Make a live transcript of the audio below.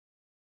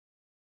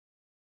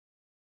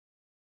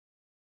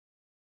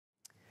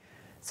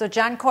So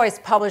John Coyce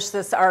published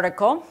this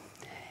article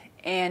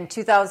in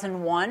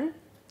 2001.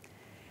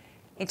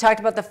 He talked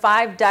about the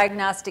 5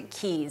 diagnostic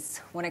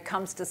keys when it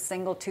comes to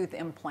single tooth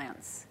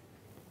implants.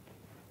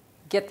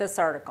 Get this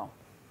article.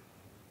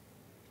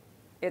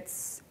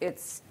 It's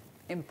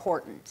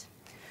important.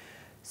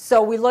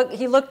 So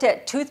he looked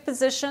at tooth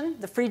position,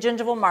 the free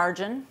gingival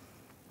margin,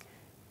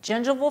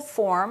 gingival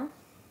form,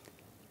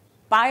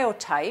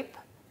 biotype,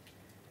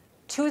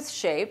 tooth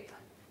shape,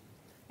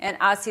 and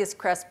osseous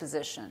crest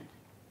position.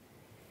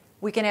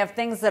 We can have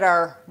things that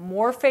are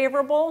more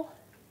favorable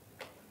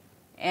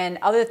and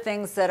other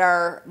things that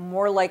are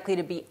more likely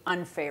to be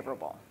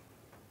unfavorable.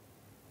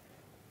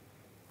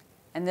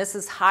 And this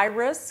is high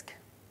risk,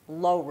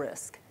 low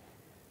risk.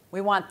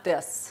 We want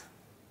this.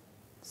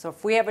 So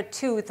if we have a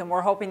tooth and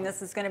we're hoping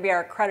this is going to be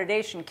our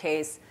accreditation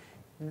case,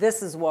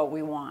 this is what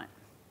we want.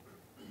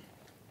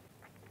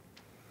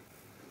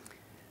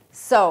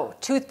 So,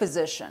 tooth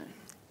position.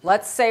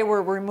 Let's say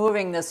we're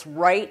removing this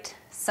right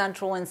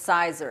central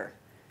incisor.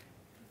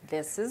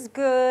 This is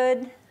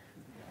good.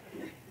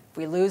 If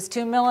we lose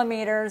 2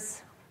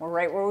 millimeters, we're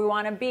right where we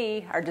want to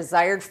be. Our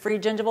desired free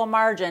gingival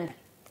margin,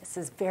 this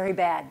is very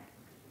bad.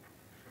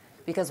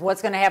 Because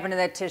what's going to happen to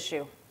that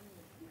tissue?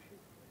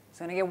 It's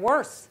going to get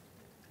worse.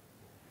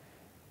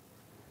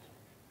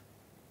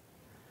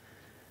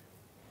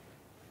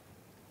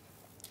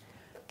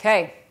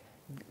 Okay,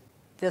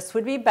 this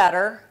would be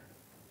better.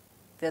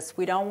 This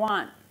we don't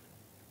want.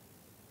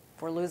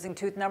 If we're losing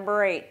tooth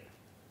number 8.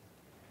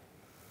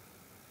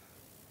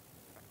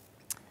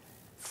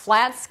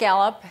 Flat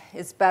scallop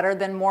is better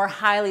than more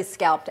highly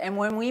scalloped. And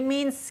when we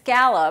mean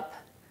scallop,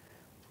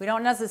 we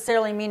don't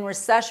necessarily mean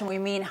recession. We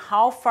mean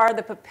how far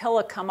the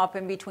papilla come up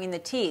in between the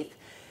teeth.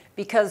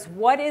 Because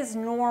what is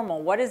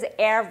normal? What is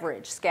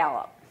average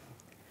scallop?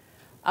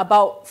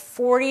 About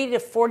 40 to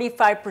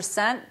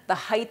 45% the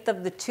height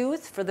of the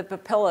tooth for the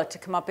papilla to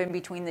come up in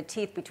between the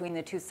teeth, between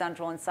the 2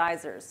 central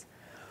incisors.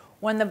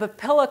 When the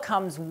papilla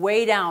comes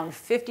way down,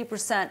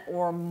 50%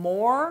 or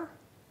more,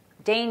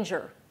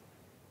 danger.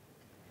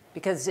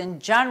 Because in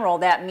general,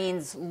 that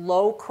means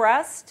low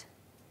crest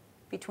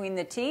between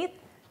the teeth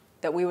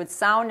that we would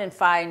sound and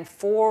find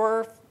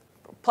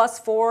plus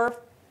 4,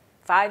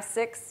 5,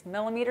 6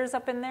 millimeters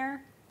up in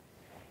there.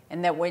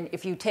 And that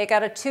if you take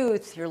out a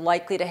tooth, you're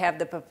likely to have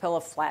the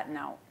papilla flatten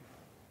out.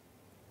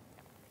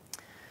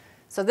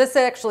 So this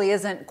actually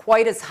isn't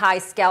quite as high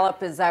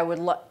scallop as I would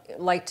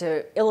like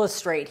to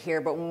illustrate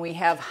here, but when we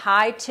have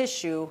high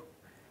tissue,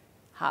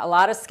 a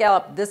lot of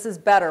scallop, this is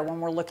better when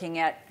we're looking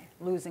at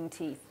losing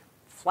teeth.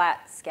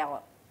 Flat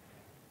scallop.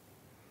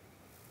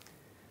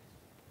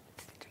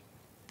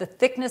 The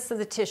thickness of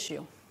the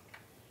tissue.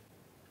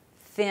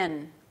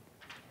 Thin.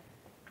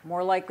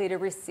 More likely to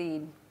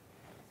recede.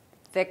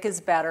 Thick is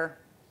better.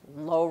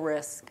 Low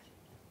risk.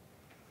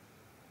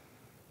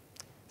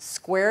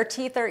 Square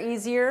teeth are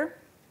easier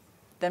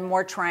than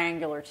more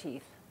triangular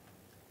teeth.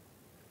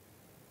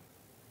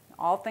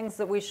 All things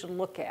that we should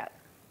look at.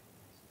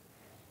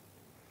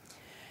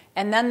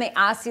 And then the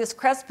osseous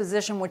crest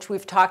position, which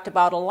we've talked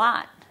about a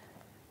lot.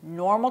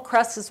 Normal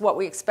crest is what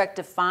we expect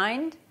to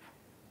find.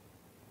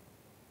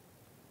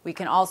 We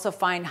can also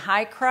find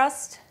high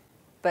crest,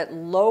 but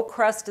low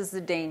crest is the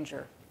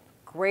danger.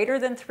 Greater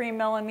than 3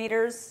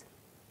 millimeters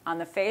on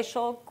the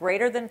facial,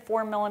 greater than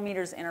 4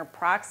 millimeters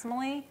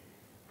interproximally,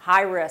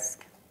 high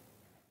risk.